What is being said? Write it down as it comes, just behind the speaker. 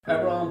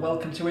Everyone,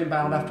 welcome to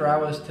Inbound After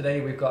Hours. Today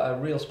we've got a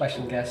real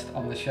special guest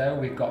on the show.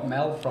 We've got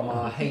Mel from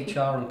our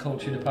HR and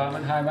Culture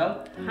Department. Hi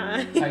Mel.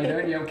 Hi. How you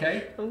doing? You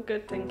okay? I'm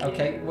good, thank you.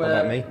 Okay. What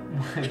about me?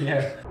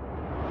 Yeah.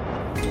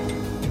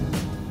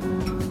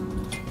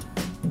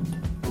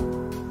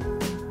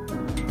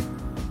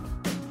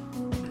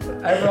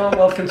 Everyone,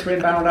 welcome to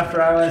Inbound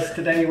After Hours.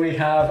 Today we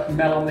have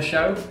Mel on the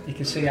show. You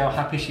can see how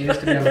happy she is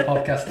to be on the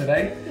podcast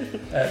today.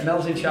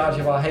 Mel's in charge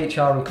of our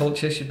HR and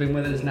culture. She's been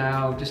with us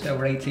now just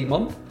over 18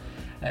 months.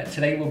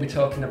 Today we'll be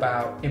talking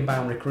about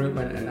inbound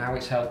recruitment and how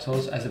it's helped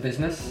us as a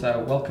business.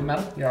 So welcome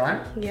Mel, you alright?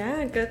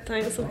 Yeah, good,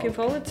 thanks. Looking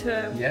forward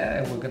to it.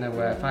 Yeah, we're going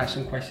to fire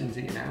some questions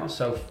at you now.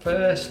 So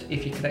first,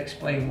 if you could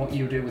explain what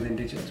you do within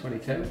Digital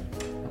 22,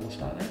 and we'll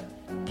start there.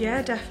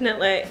 Yeah,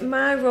 definitely.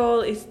 My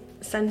role is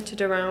centred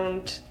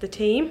around the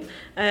team.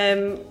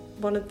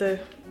 One of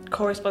the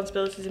core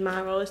responsibilities in my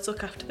role is to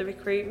look after the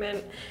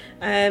recruitment.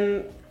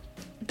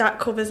 That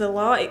covers a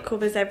lot. It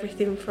covers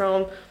everything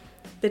from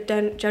the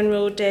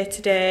general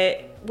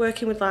day-to-day,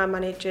 working with line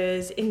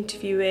managers,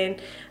 interviewing,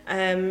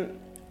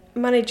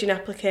 managing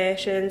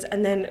applications,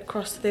 and then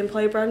across to the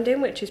employee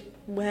branding, which is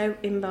where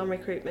inbound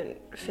recruitment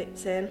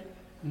fits in.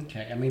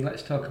 Okay, I mean,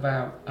 let's talk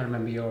about, I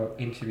remember your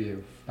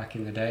interview back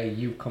in the day.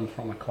 You come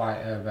from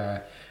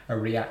a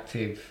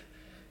reactive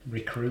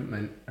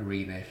recruitment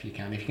arena, if you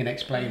can. If you can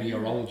explain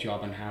your old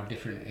job and how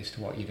different it is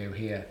to what you do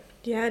here.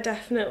 Yeah,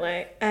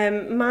 definitely.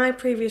 My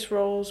previous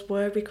roles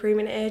were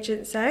recruitment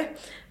agency.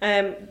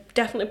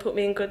 Definitely put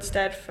me in good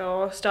stead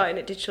for starting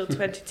at Digital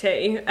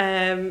 22.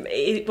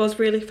 It was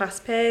really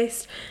fast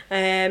paced,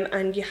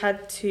 and you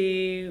had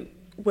to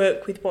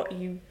work with what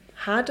you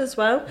had as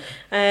well.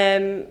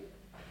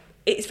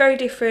 It's very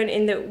different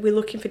in that we're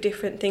looking for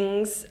different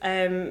things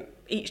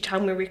each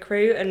time we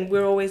recruit, and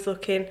we're always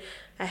looking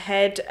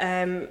ahead,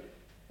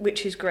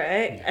 which is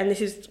great. Yeah. And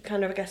this is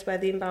kind of, I guess, where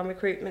the inbound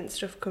recruitment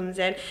stuff comes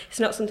in. It's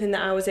not something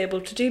that I was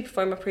able to do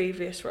before in my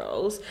previous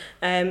roles,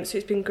 so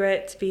it's been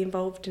great to be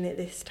involved in it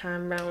this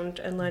time round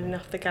and learning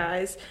off the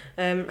guys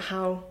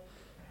how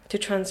to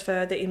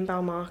transfer the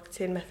inbound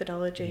marketing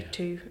methodology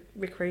to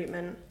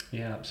recruitment.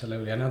 Yeah,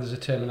 absolutely. I know there's a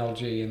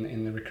terminology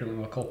in the recruitment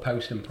world called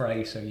post and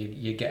pray. So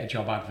you get a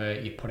job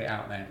advert, you put it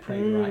out there and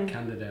pray the right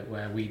candidate,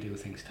 where we do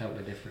things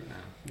totally different now.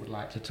 Would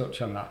like to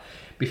touch on that.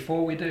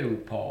 Before we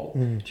do, Paul,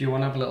 do you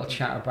want to have a little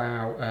chat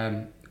about,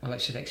 well,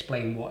 let's just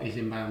explain what is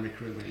inbound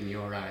recruitment in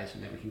your eyes,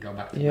 and then we can go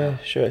back to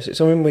that. Sure. It's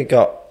something we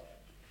got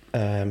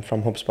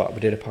from HubSpot.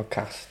 We did a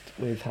podcast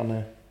with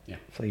Hannah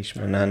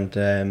Fleischman,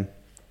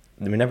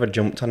 and we never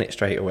jumped on it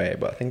straight away,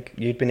 but I think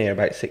you'd been here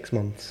about 6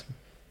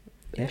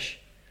 months-ish,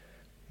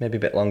 maybe a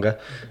bit longer.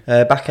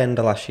 Back end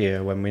of last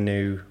year, when we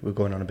knew we were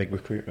going on a big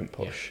recruitment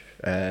push,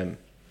 or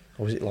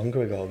was it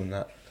longer ago than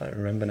that? I can't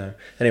remember now.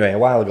 Anyway, a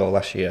while ago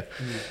last year,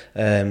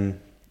 we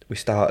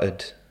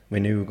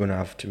knew we were going to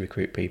have to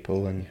recruit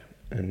people,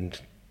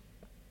 and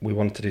we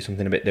wanted to do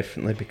something a bit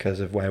differently because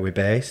of where we're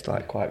based,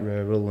 like quite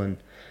rural, and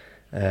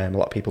a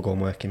lot of people go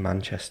and work in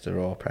Manchester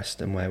or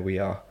Preston, where we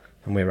are.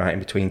 And we're right in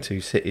between two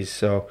cities,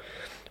 so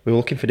we were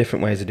looking for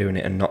different ways of doing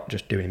it and not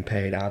just doing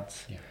paid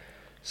ads. Yeah.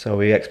 So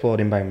we explored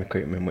inbound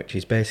recruitment, which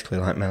is basically,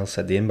 like Mel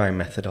said, the inbound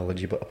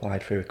methodology but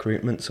applied for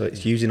recruitment. So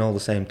it's using all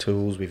the same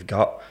tools we've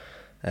got,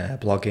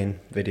 blogging,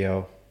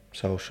 video,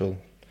 social,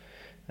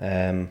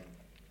 and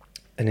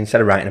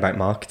instead of writing about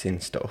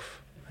marketing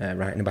stuff,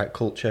 writing about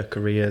culture,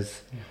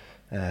 careers,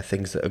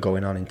 things that are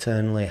going on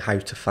internally, how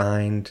to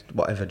find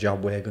whatever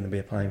job we're going to be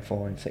applying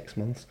for in 6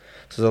 months.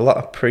 So there's a lot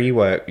of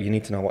pre-work. You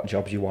need to know what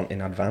jobs you want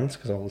in advance,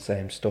 because all the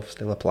same stuff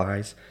still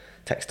applies.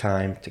 Takes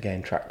time to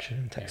gain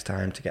traction, takes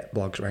time to get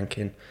blogs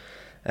ranking.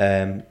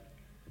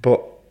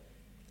 But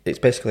it's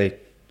basically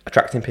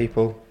attracting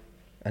people,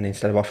 and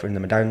instead of offering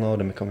them a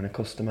download and becoming a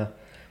customer,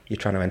 you're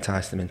trying to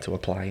entice them into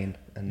applying,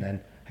 and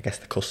then I guess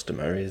the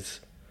customer is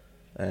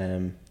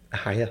a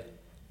hire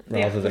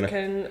rather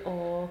than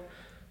or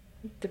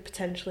the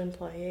potential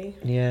employee.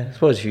 Yeah, I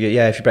suppose if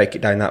you break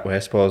it down that way, I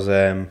suppose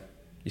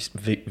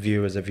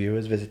viewers are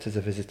viewers, visitors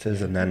are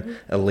visitors, and then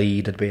a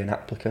lead would be an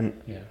applicant,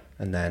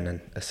 and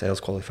then a sales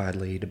qualified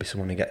lead would be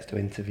someone who gets to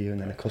interview, and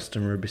then a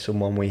customer would be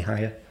someone we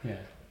hire. Yeah.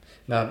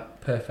 Now,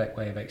 perfect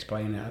way of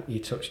explaining it. You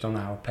touched on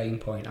our pain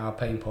point. Our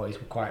pain point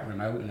is we're quite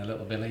remote in a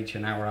little village,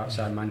 an hour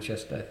outside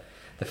Manchester.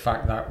 The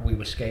fact that we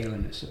were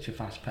scaling at such a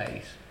fast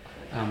pace,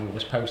 and we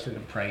was posting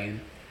and praying,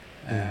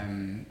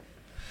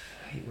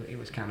 it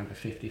was kind of a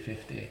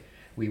 50-50.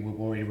 We were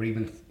worried. We were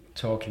even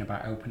talking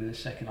about opening a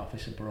second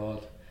office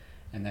abroad.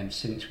 And then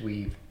since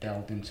we've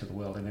delved into the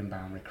world of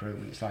inbound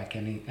recruitment, it's like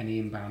any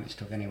inbound, it's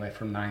took anywhere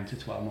from 9 to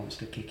 12 months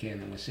to kick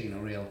in, and we're seeing a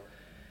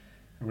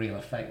real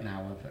effect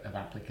now of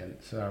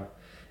applicants. So,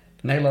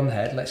 nail on the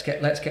head. Let's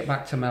get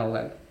back to Mel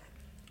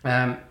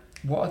then.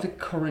 What are the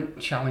current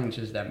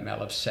challenges then,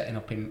 Mel, of setting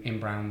up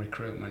inbound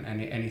recruitment?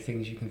 Any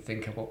things you can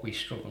think of what we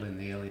struggled in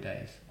the early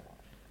days?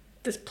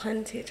 There's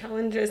plenty of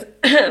challenges,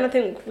 and I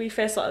think we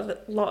face a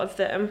lot of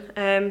them.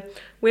 I'm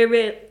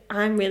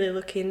really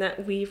lucky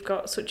that we've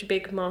got such a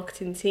big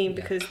marketing team,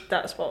 because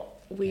that's what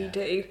we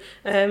do.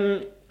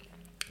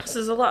 So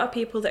there's a lot of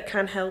people that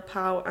can help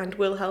out and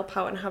will help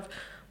out and have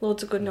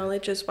loads of good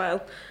knowledge as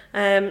well.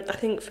 I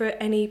think for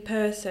any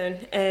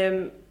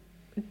person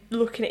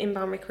looking at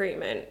inbound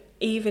recruitment,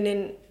 even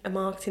in a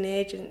marketing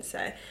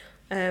agency,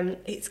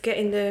 it's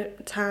getting the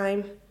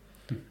time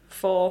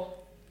for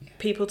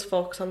people to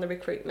focus on the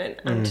recruitment.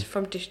 And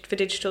for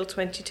Digital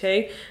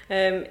 22,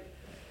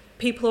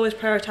 people always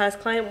prioritise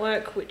client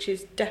work, which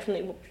is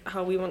definitely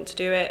how we want to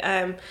do it.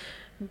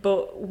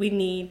 But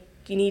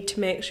you need to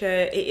make sure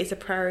it is a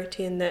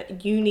priority, and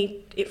that you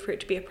need it for it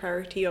to be a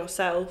priority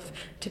yourself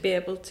to be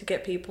able to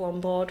get people on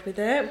board with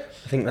it.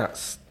 I think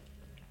that's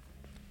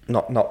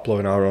not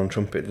blowing our own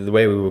trumpet. The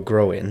way we were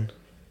growing,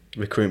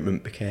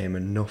 recruitment became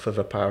enough of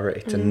a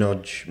priority to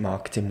nudge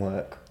marketing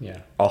work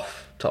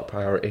off top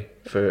priority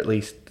for at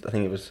least, I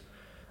think it was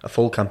a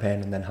full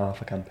campaign and then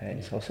half a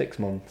campaign, so 6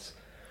 months.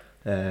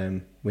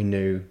 We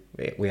knew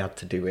we had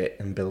to do it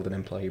and build an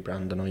employee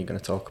brand. I know you're going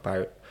to talk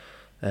about,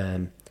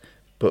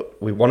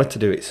 but we wanted to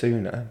do it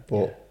sooner,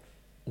 but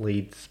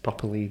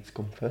proper leads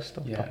come first,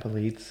 or proper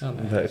leads,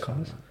 inverted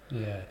commas.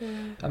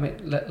 I mean,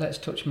 let's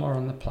touch more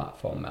on the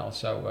platform, Mel.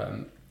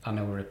 So I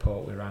know a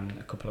report we ran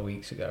a couple of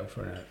weeks ago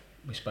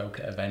we spoke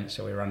at events,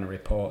 so we ran a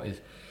report.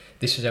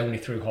 This is only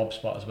through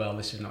HubSpot as well.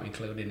 This is not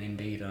including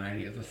Indeed or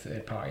any other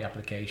third-party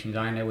applications.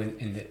 I know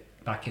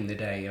back in the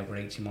day, over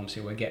 18 months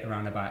ago, we're getting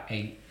around about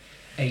eight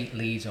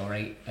leads or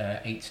 8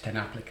 to 10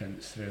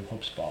 applicants through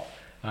HubSpot.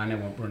 I know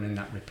we're running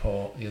that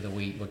report the other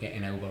week, we're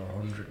getting over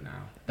 100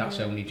 now. That's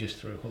only just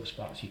through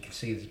HubSpot. So you can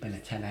see there's been a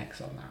 10x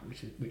on that,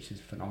 which is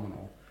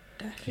phenomenal.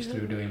 Definitely. Just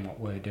through doing what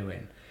we're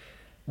doing.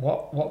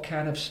 What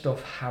kind of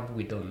stuff have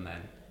we done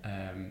then?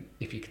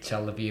 If you could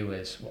tell the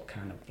viewers what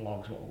kind of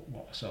blogs,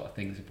 what sort of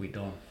things have we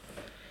done?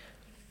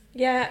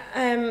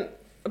 Yeah,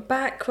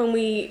 back when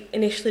we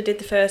initially did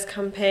the first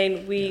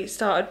campaign, we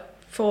started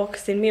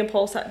focusing, me and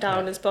Paul sat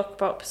down and spoke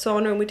about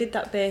persona, and we did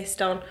that based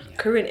on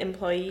current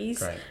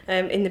employees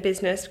in the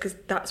business, because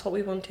that's what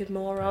we wanted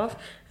more of.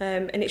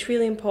 And it's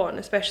really important,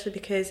 especially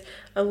because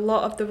a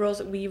lot of the roles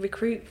that we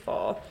recruit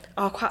for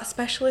are quite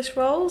specialist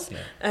roles.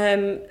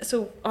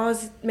 So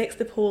ours makes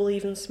the pool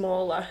even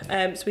smaller.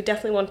 So we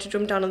definitely want to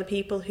drum down on the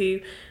people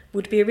who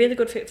would be a really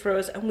good fit for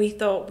us, and we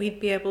thought we'd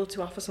be able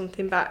to offer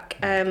something back.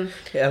 It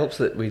helps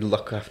that we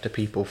look after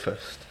people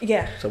first.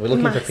 Yeah. So we're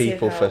looking for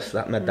people first.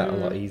 That made that a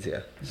lot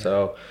easier. Yeah.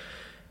 So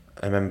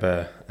I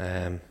remember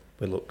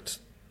we looked.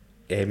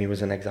 Amy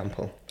was an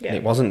example. Yeah. And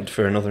it wasn't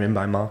for another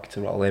inbound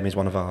marketer role. Amy's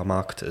one of our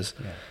marketers.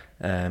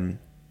 Yeah.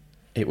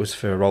 It was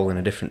for a role in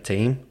a different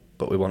team,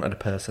 but we wanted a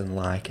person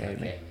like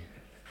Amy.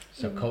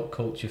 So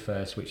culture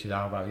first, which is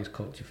our values.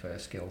 Culture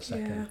first, skills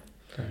second. Yeah.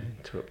 I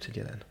interrupted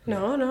you then.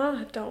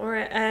 No, don't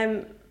worry.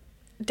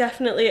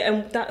 Definitely,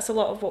 and that's a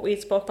lot of what we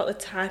spoke about, the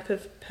type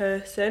of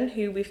person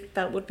who we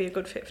felt would be a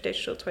good fit for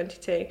Digital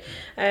 22.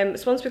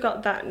 So once we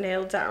got that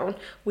nailed down,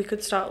 we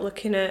could start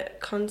looking at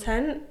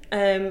content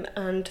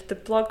and the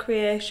blog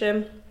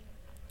creation,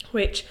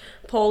 which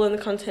Paul and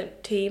the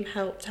content team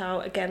helped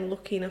out, again,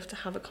 lucky enough to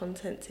have a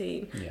content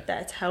team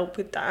there to help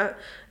with that.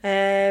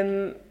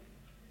 And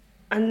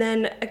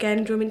then,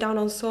 again, drumming down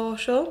on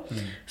social.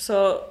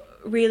 So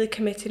really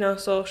committing our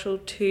social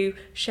to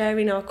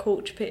sharing our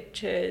culture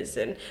pictures,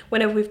 and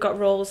whenever we've got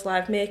roles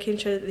live, making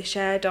sure that they're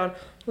shared on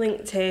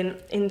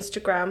LinkedIn,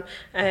 Instagram,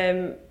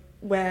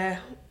 where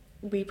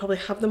we probably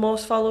have the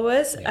most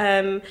followers,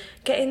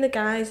 getting the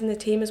guys in the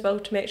team as well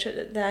to make sure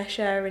that they're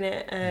sharing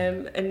it,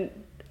 and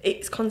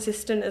it's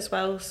consistent as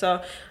well.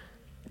 So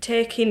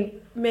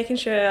making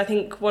sure, I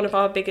think one of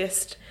our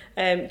biggest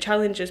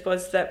challenges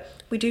was that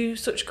we do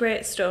such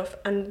great stuff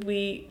and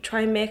we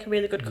try and make a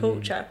really good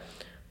culture.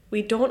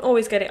 We don't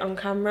always get it on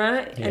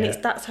camera, and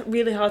that's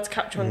really hard to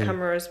capture on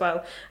camera as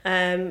well.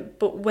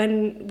 But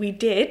when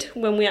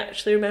we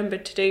actually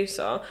remembered to do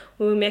so,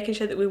 we were making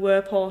sure that we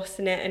were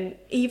posting it, and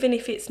even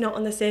if it's not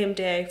on the same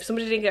day, if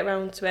somebody didn't get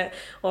around to it,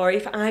 or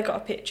if I got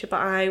a picture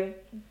but I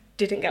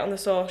didn't get on the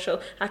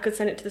social, I could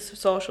send it to the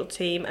social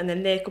team and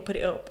then they could put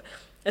it up.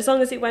 As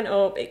long as it went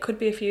up, it could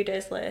be a few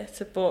days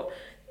later, but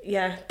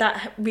yeah,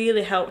 that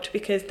really helped,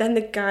 because then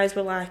the guys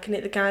were liking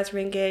it, the guys were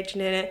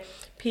engaging in it,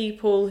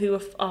 people who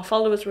are our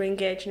followers were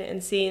engaging in it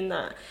and seeing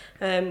that,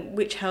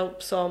 which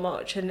helped so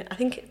much. And I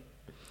think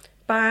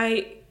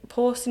by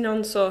posting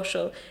on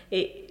social,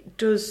 it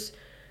does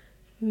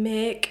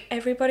make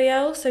everybody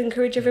else,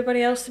 encourage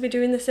everybody else to be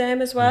doing the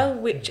same as well,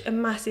 which a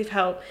massive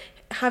help.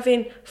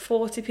 Having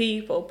 40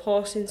 people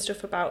posting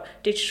stuff about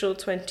Digital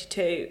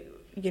 22,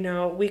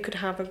 we could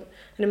have an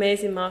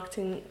amazing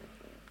marketing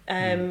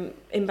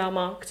inbound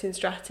marketing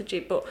strategy,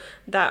 but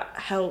that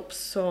helps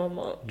so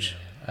much.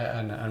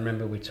 And I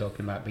remember we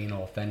talking about being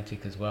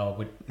authentic as well.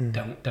 We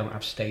don't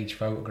have stage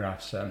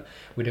photographs.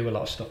 We do a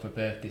lot of stuff for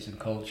birthdays and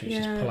culture.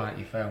 Just pull out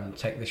your phone,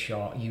 take the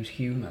shot, use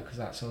humour, because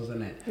that's us,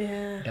 isn't it?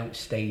 Yeah. Don't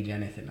stage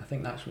anything. I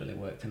think that's really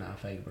worked in our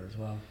favour as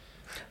well.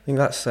 I think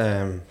that's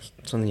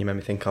something you made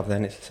me think of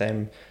then. It's the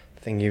same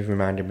thing you've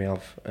reminded me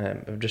of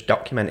just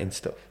documenting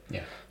stuff.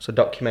 Yeah. So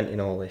documenting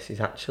all this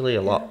is actually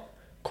a lot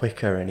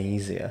quicker and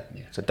easier.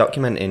 Yeah. So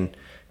documenting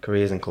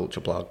careers and culture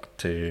blog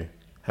to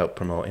help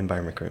promote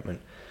inbound recruitment.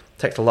 It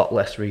takes a lot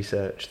less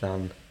research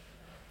than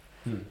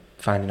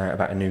finding out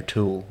about a new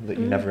tool that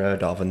you've never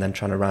heard of and then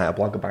trying to write a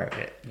blog about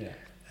it. Yeah.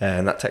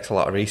 And that takes a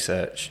lot of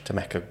research to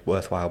make a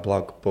worthwhile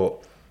blog.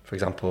 But, for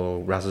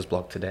example, Raz's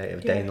blog today, A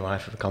Day in the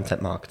Life of a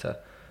Content Marketer,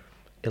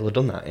 he'll have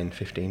done that in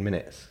 15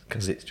 minutes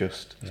because it's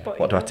just,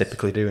 what do I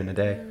typically do in a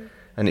day?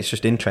 And it's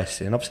just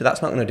interesting. And obviously,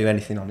 that's not going to do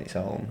anything on its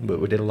own, but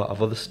we did a lot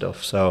of other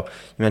stuff. So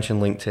you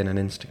mentioned LinkedIn and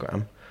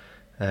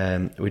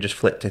Instagram. We just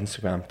flipped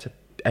Instagram to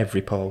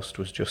every post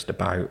was just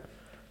about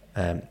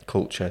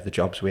culture, the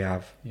jobs we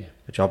have,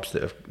 the jobs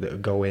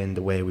that go in,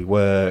 the way we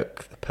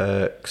work, the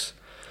perks,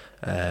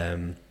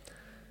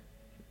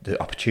 the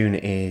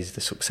opportunities,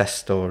 the success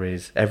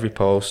stories. Every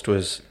post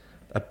was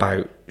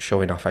about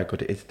showing off how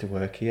good it is to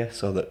work here,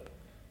 so that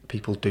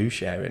people do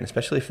share it, and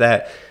especially if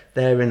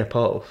they're in a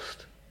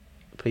post,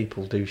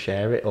 people do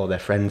share it or their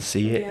friends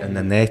see it, and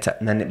then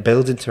and then it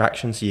builds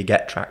interaction, so you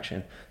get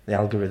traction. The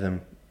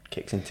algorithm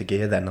kicks into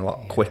gear then a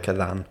lot quicker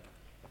than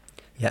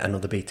yet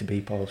another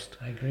B2B post.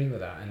 I agree with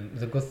that, and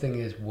the good thing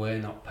is we're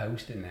not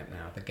posting them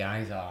now. The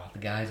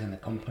guys in the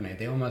company,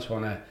 they almost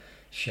want to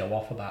show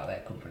off about their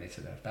company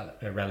to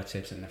their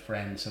relatives and their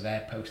friends, so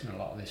they're posting a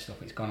lot of this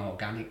stuff. It's gone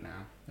organic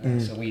now,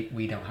 so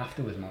we don't have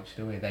to as much,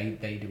 do we?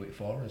 They do it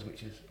for us,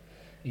 which is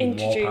even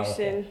introducing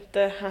more powerful.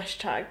 The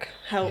hashtag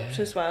helped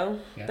as well,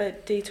 the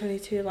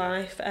D22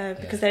 Life,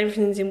 because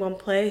everything's in one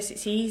place.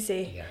 It's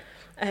easy.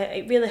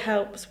 It really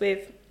helps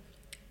with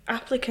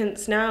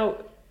applicants now,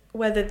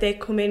 whether they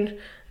come in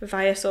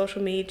via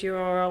social media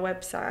or our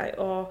website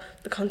or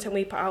the content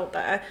we put out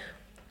there.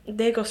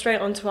 They go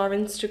straight onto our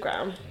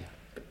Instagram.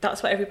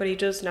 That's what everybody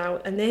does now,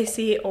 and they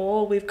see it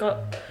all. We've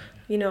got,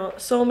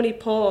 so many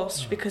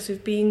posts because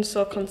we've been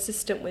so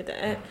consistent with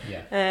it.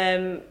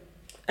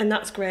 And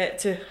that's great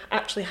to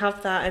actually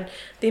have that. And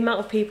the amount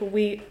of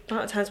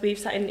times we've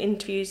sat in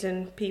interviews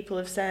and people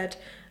have said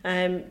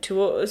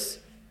to us,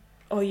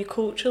 "Oh, your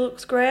culture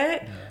looks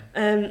great."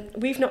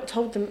 We've not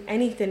told them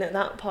anything at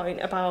that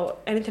point about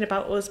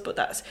us, but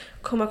that's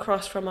come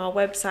across from our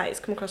website, it's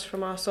come across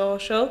from our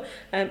social,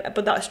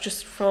 but that's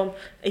just from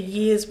a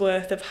year's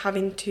worth of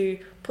having to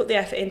put the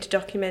effort in to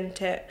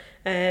document it,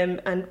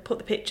 and put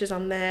the pictures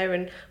on there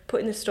and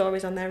putting the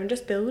stories on there and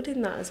just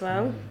building that as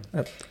well.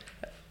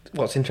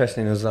 What's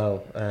interesting as well,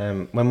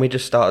 when we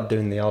just started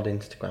doing the odd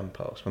Instagram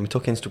posts, when we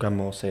took Instagram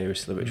more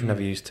seriously, which we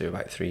never used to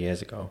about 3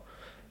 years ago,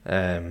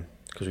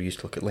 because we used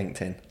to look at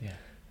LinkedIn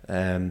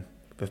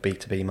for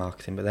B2B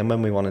marketing, but then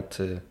when we wanted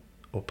to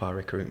up our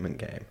recruitment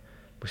game,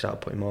 we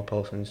started putting more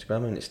posts on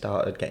Instagram and it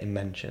started getting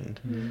mentioned.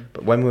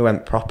 But when we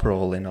went proper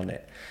all in on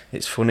it,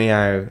 it's funny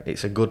how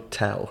it's a good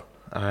tell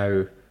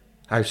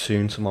how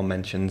soon someone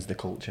mentions the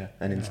culture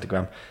and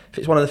Instagram. If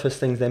it's one of the first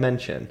things they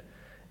mention,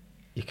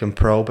 you can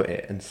probe at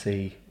it and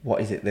see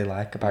what is it they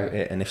like about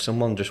it. And if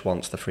someone just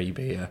wants the free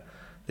beer,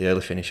 the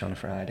early finish on a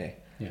Friday,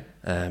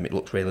 it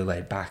looks really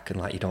laid back and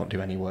like you don't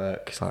do any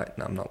work, it's like,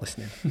 no, I'm not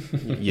listening.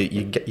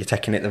 You're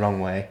taking it the wrong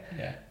way.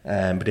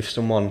 But if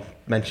someone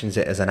mentions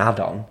it as an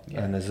add-on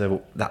and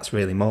that's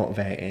really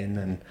motivating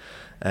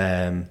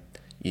and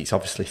it's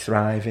obviously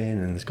thriving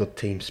and there's good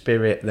team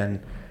spirit,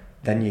 then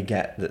you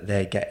get that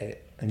they get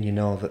it and you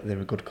know that they're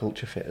a good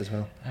culture fit as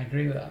well. I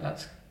agree with that.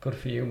 That's good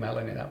for you,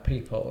 Melanie, that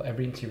people,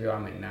 every interview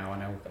I'm in now, I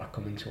know I'm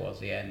coming towards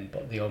the end,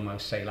 but they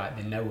almost say like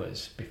they know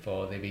us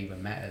before they've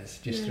even met us,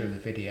 just through the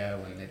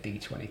video and the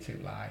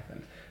D22 Live.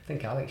 And I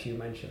think, Alex, you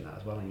mentioned that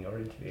as well in your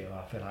interview.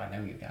 I feel like I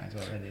know you guys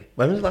already.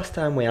 When was the last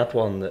time we had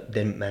one that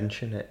didn't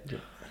mention it?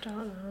 I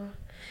don't know.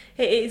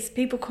 It is,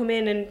 people come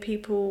in and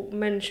people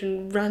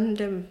mention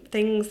random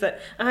things that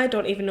I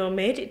don't even know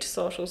made it to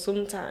social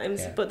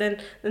sometimes, but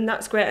then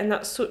that's great, and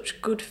that's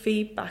such good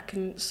feedback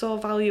and so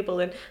valuable,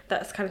 and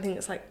that's the kind of thing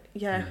that's like,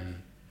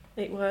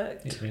 it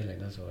worked. It really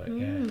does work,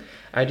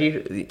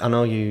 I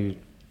know you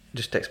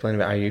just explain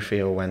about how you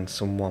feel when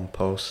someone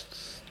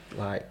posts,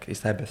 like, it's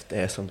their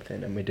birthday or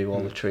something, and we do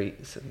all the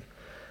treats, and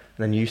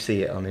then you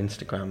see it on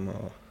Instagram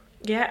or...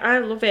 Yeah, I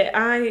love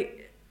it.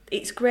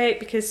 It's great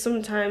because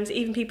sometimes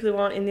even people who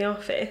aren't in the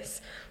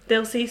office,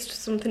 they'll see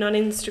something on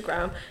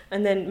Instagram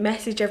and then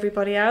message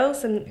everybody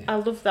else, and I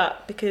love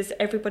that because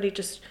everybody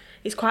just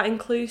is quite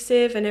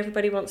inclusive and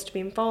everybody wants to be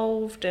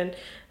involved, and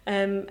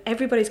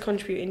everybody's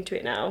contributing to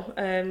it now,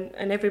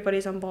 and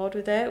everybody's on board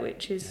with it,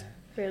 which is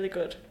really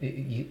good.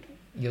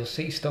 You'll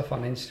see stuff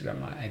on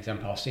Instagram, like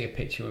example, I'll see a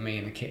picture of me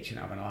in the kitchen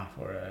having a laugh,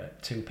 or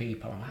two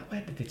people, I'm like,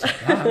 where did they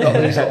take that?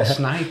 All these little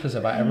snipers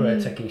about everywhere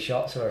taking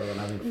shots of everyone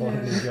having fun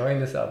and enjoying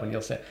themselves, and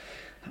you'll say,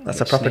 that's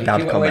a proper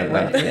dad comment.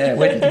 Where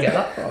did you get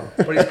that from?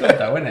 But it's good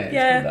though, isn't it?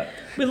 Yeah,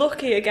 we're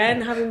lucky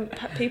again having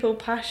people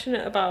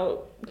passionate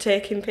about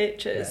taking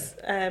pictures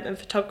and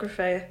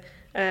photography.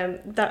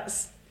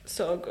 That's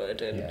so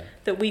good, and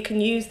that we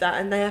can use that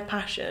and their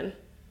passion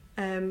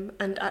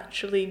and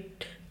actually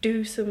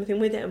do something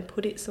with it and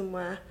put it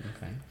somewhere.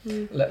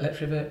 Okay.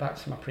 Let's revert back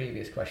to my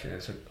previous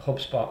question. So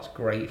HubSpot's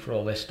great for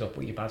all this stuff,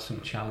 but you've had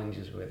some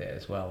challenges with it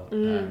as well.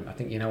 I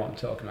think you know what I'm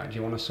talking about. Do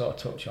you want to sort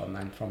of touch on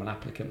them from an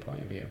applicant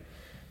point of view?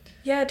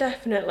 Yeah,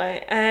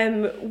 definitely.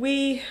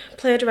 We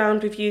played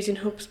around with using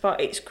HubSpot.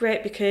 It's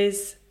great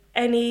because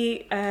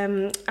any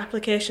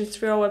applications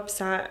through our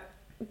website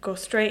go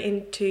straight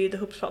into the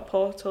HubSpot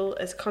portal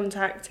as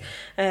contact,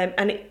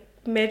 and it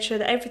made sure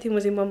that everything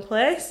was in one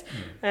place.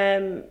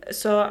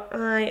 So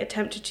I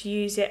attempted to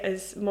use it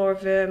as more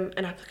of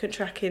an applicant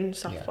tracking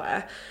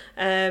software.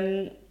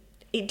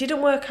 It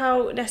didn't work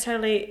out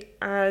necessarily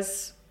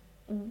as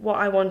what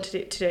I wanted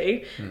it to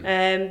do.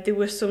 There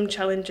were some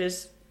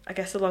challenges, I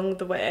guess, along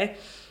the way.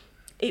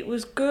 It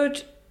was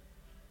good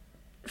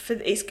for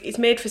it's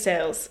made for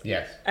sales.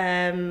 Yes.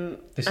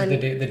 This is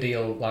the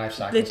deal life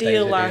cycle. The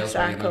deal life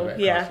cycle,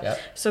 yeah. Yep.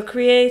 So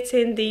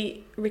creating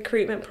the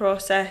recruitment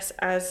process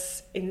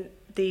as in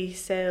the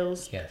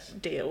sales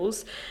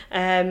deals.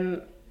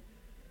 It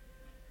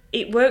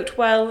worked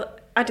well,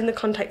 adding the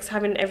context,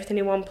 having everything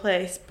in one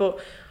place, but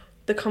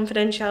the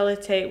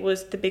confidentiality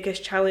was the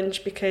biggest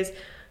challenge because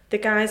the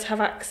guys have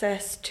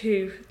access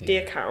to the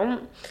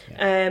account.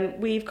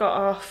 We've got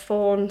our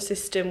phone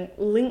system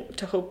linked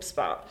to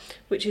HubSpot,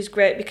 which is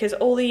great because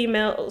all the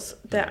emails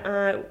that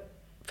are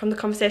from the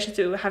conversations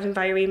that we were having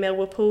via email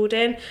were pulled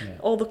in.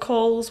 All the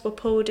calls were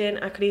pulled in.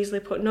 I could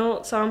easily put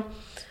notes on.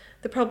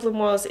 The problem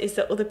is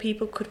that other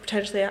people could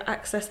potentially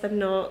access them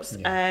notes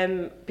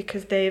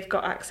because they've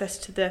got access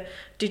to the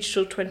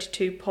Digital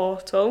 22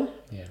 portal.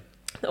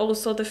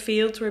 Also, the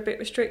fields were a bit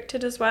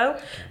restricted as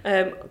well.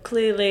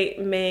 Clearly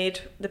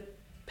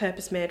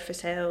purpose made for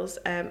sales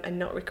and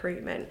not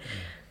recruitment.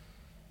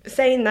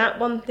 Saying that,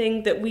 one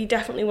thing that we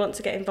definitely want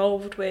to get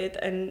involved with,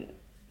 and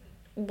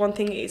one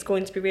thing it's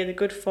going to be really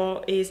good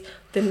for, is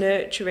the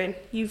nurturing.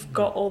 You've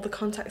got all the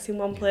contacts in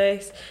one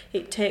place.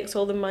 It takes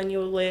all the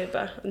manual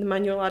labour and the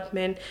manual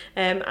admin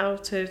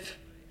out of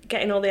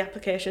getting all the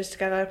applications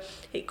together.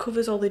 It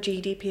covers all the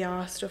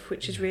GDPR stuff,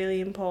 which is really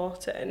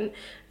important,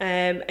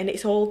 and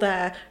it's all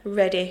there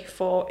ready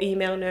for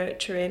email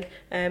nurturing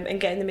and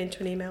getting them into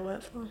an email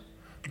workflow.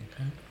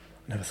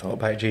 Never thought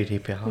about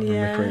GDPR and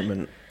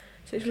recruitment.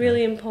 So it's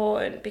really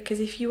important because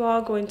if you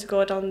are going to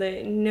go down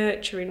the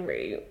nurturing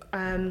route,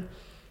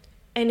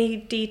 any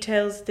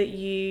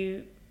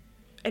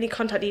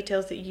contact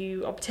details that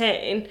you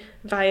obtain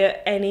via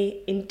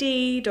any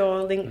Indeed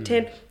or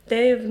LinkedIn,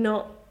 they've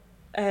not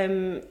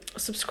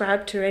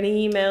subscribe to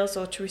any emails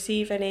or to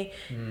receive any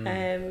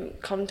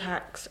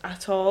contacts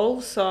at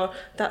all. So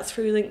that's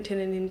through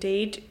LinkedIn and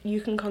Indeed.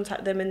 You can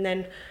contact them and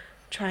then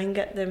try and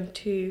get them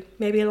to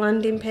maybe a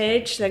landing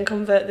page, then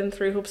convert them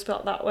through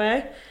HubSpot that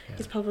way.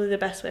 Is probably the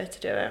best way to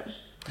do it.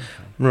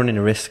 I'm running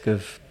a risk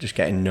of just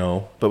getting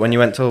no. But when you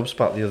went to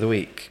HubSpot the other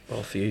week,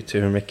 both of you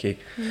two and Ricky,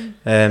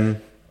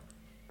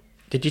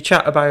 did you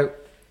chat about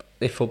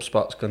if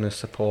HubSpot's going to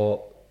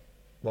support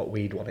what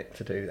we'd want it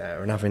to do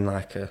there, and having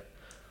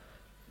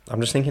I'm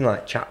just thinking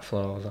like chat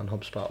flows on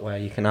HubSpot where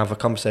you can have a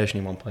conversation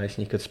in one place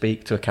and you could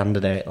speak to a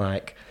candidate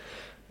like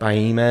by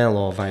email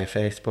or via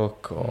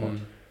Facebook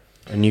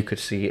and you could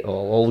see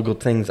all the good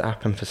things that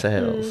happen for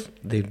sales.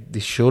 They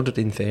should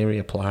in theory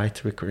apply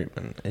to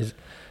recruitment. Did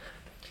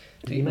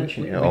you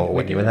mention it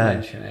when you were there?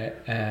 Mention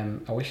it.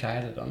 I wish I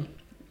had done.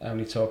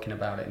 Only talking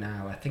about it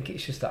now. I think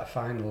it's just that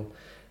final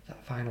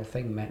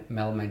thing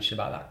Mel mentioned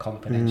about that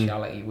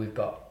confidentiality. We've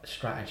got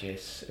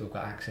strategists who've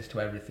got access to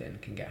everything,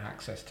 can get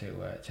access to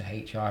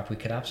HR. If we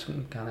could have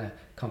some kind of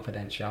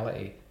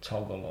confidentiality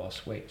toggle or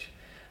switch,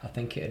 I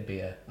think it'd be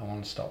a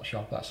one-stop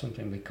shop. That's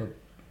something we could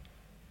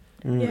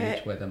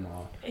reach with them,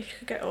 or if you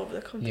could get over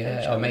the confidentiality.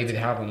 Yeah, or maybe they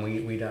have and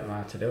we don't know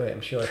how to do it. I'm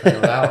sure if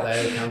anyone's out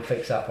there who can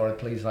fix that for us,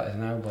 please let us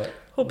know. But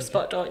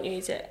HubSpot don't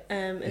use it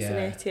as an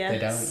ATS. They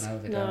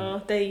don't.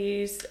 No, they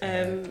use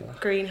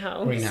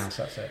Greenhouse. Greenhouse,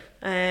 that's it.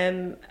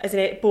 As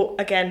an but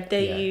again,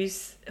 they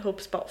use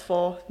HubSpot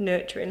for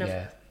nurturing of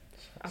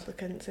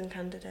applicants and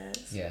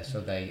candidates. Yeah,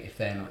 so if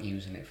they're not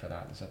using it for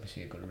that, there's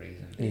obviously a good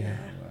reason. Yeah.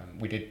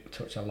 We did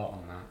touch a lot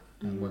on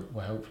that, and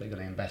we're hopefully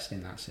going to invest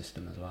in that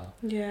system as well.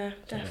 Yeah,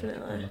 so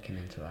definitely. We're looking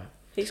into that.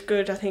 It's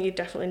good. I think you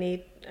definitely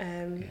need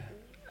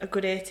a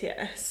good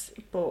ATS,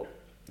 but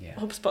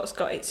HubSpot's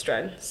got its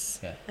strengths.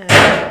 Yeah.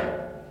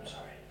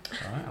 Sorry.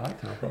 All right, I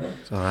like that, no problem.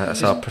 It's all right,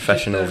 that's our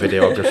professional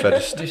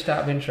videographer. Just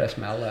out of interest,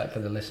 Mel, for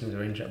the listeners who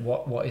are interested,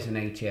 what is an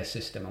ATS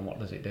system and what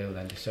does it do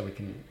then, just so we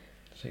can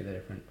see the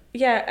difference?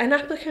 Yeah, an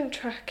applicant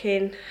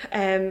tracking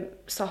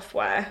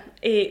software.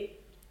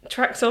 It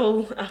tracks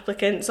all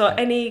applicants or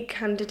any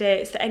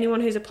candidates,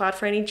 anyone who's applied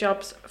for any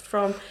jobs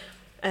from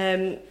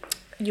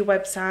your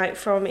website,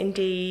 from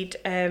Indeed,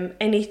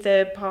 any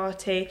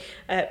third-party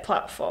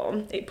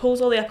platform. It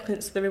pulls all the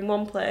applicants so they're in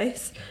one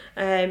place.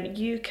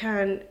 You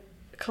can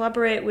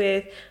collaborate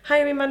with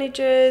hiring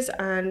managers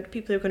and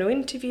people who are going to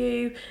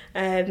interview,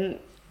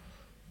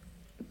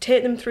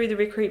 take them through the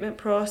recruitment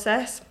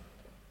process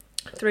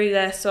through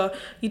there so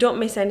you don't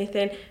miss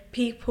anything.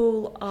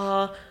 People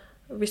are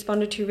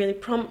responded to really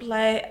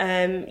promptly,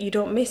 you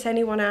don't miss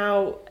anyone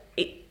out,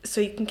 so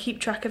you can keep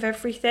track of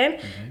everything.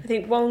 I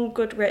think one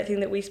great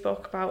thing that we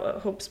spoke about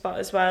at HubSpot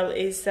as well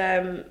is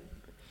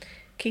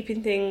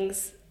keeping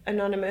things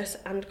anonymous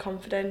and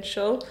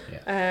confidential.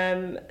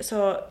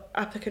 So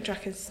applicant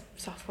tracking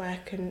software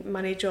can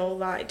manage all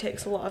that. It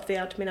takes a lot of the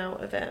admin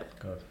out of it.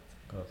 Good.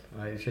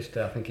 It's just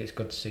I think it's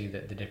good to see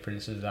that the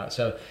differences of that.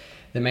 So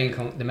the main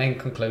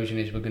conclusion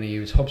is we're going to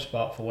use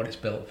HubSpot for what it's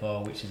built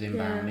for, which is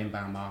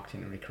inbound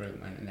marketing and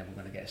recruitment, and then we're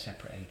going to get a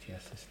separate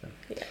ATS system.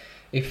 Yeah.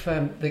 If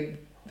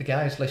the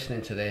guys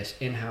listening to this,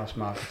 in-house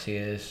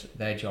marketeers,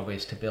 their job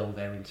is to build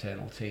their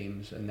internal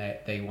teams, and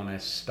they want to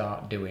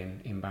start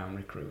doing inbound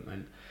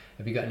recruitment.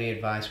 Have you got any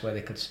advice where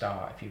they could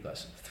start? If you've got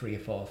 3 or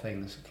 4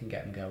 things that can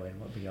get them going,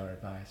 what would be your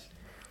advice?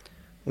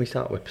 We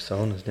started with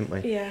personas, didn't we?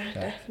 Yeah,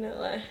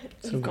 definitely.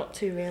 So You've got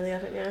to really,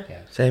 haven't you?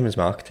 Yeah. Same as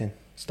marketing.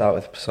 Start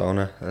with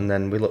persona, and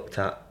then we looked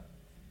at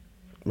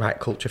right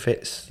culture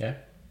fits,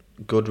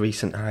 good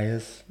recent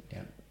hires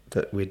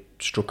that we'd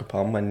struck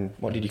upon when,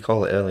 what did you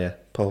call it earlier?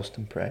 Post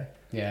and pray.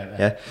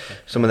 Yeah.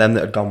 Some of them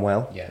that had gone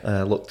well.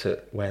 Yeah. Looked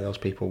at where those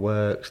people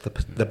worked.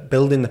 The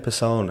building the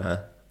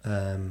persona,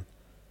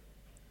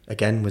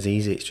 again, was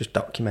easy. It's just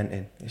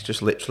documenting. It's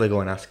just literally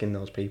going asking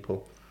those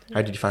people,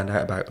 how did you find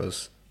out about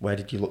us? Where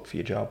did you look for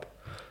your job?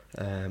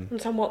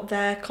 Understand what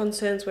their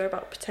concerns were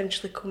about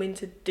potentially coming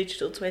to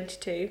Digital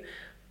 22,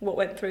 what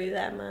went through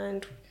their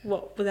mind,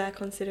 what were their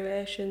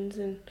considerations,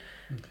 and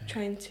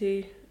trying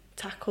to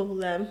tackle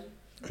them.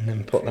 And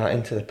then put that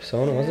into the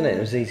persona, wasn't it? It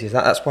was easy as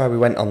that. That's why we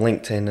went on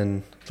LinkedIn,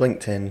 and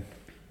LinkedIn,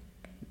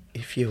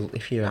 if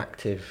you're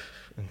active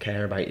and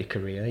care about your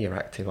career, you're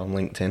active on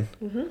LinkedIn.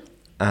 Mm-hmm.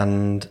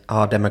 And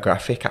our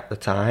demographic at the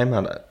time,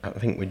 and I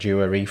think we're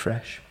due a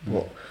refresh,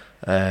 but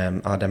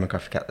our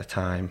demographic at the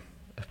time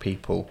of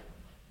people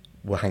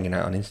were hanging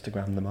out on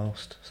Instagram the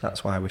most. So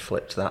that's why we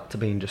flipped that to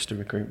being just a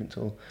recruitment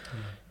tool.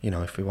 You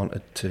know, if we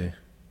wanted to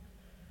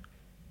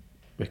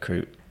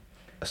recruit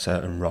a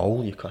certain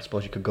role, I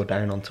suppose you could go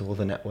down onto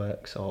other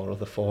networks or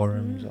other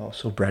forums or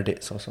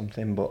subreddits or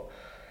something, but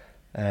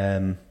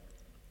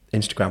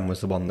Instagram was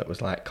the one that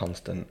was like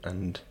constant,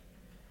 and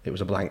it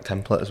was a blank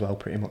template as well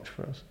pretty much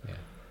for us.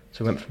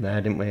 So we went from there,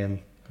 didn't we, and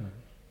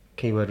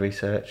keyword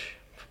research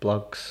for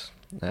blogs.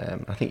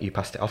 I think you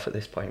passed it off at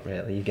this point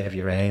really. You gave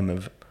your aim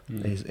of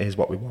here's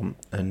what we want,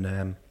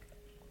 and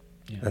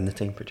the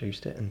team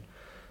produced it. And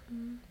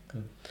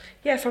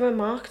yeah, from a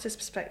marketer's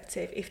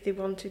perspective, if they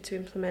wanted to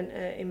implement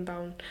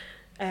inbound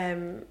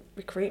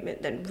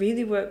recruitment, then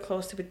really work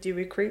closely with your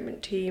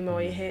recruitment team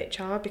or your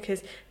HR,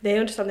 because they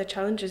understand the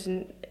challenges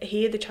and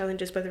hear the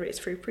challenges, whether it's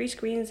through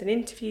pre-screens and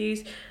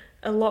interviews.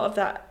 A lot of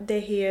that, they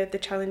hear the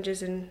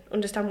challenges and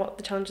understand what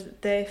the challenges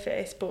that they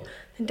face, but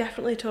then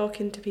definitely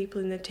talking to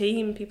people in the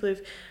team, people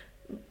who've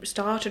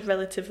started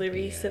relatively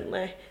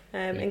recently,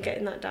 and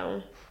getting that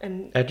down.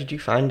 And how did you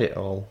find it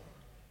all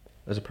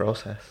as a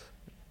process?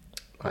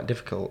 Like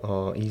difficult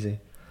or easy?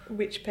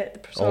 Which bit, the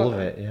persona? All of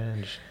it, yeah.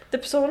 The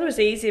persona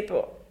was easy,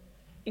 but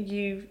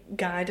you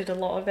guided a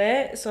lot of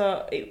it,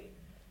 so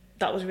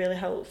that was really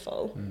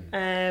helpful.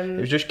 It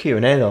was just Q&A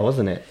though,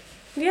 wasn't it?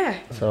 Yeah.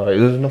 So there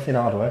was nothing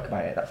hard work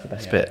about it. That's the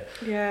best bit.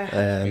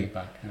 Yeah.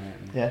 Feedback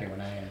and Q&A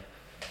and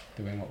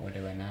doing what we're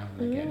doing now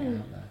and getting it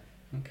out there.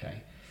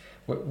 Okay.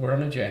 We're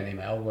on a journey,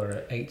 Mel.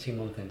 We're 18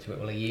 months into it.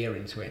 Well, a year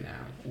into it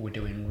now. We're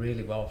doing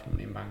really well from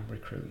an inbound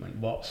recruitment.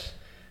 What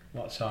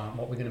we're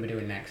going to be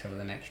doing next over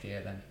the next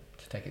year then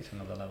to take it to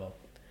another level?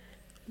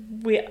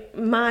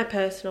 My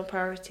personal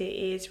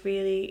priority is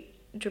really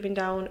drumming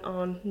down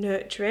on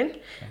nurturing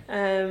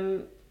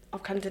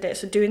of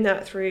candidates. So doing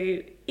that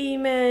through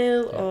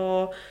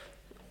email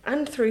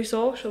and through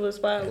social as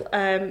well.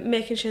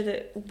 Making sure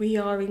that we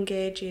are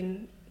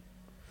engaging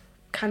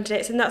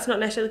candidates, and that's not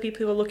necessarily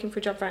people who are looking for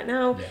a job right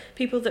now,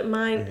 people that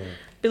might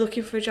be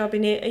looking for a job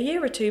in a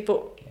year or two,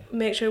 but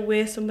make sure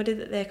we're somebody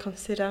that they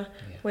consider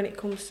when it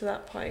comes to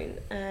that point.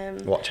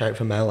 Watch out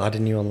for Mel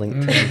adding you on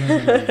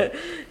LinkedIn.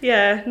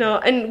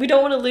 And we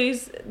don't want to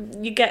lose.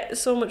 You get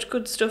so much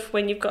good stuff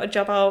when you've got a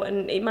job out,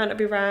 and it might not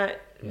be right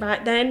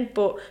then,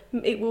 but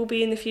it will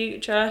be in the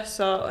future.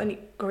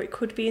 Or it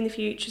could be in the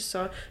future.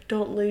 So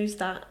don't lose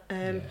that.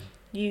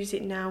 Use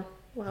it now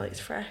while it's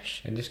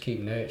fresh. And just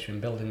keep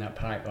nurturing, building that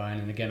pipeline.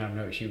 And again, I've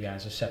noticed you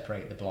guys have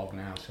separated the blog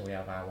now, so we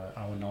have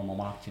our normal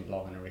marketing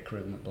blog and a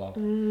recruitment blog,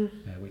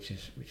 which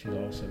is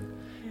awesome.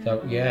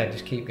 So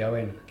just keep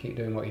going, keep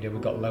doing what you do.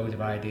 We've got loads of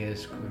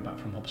ideas coming back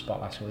from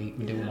HubSpot last week.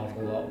 We do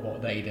model a lot of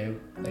what they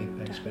do.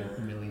 They spend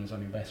millions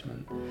on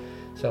investment.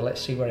 So let's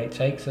see where it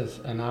takes us.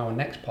 And our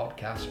next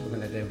podcast we're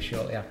going to do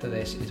shortly after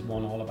this is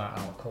one all about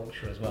our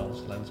culture as well.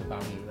 There's loads of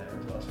value there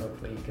as well. So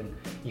hopefully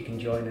you can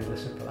join and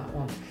listen to that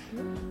one.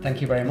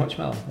 Thank you very much,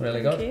 Mel.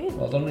 Really good.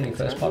 Well done on your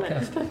first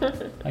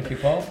podcast. Thank you,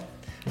 Paul.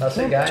 That's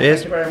it, guys.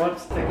 Cheers. Thank you very much.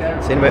 Take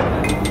care. See you in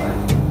a bit.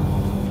 Bye.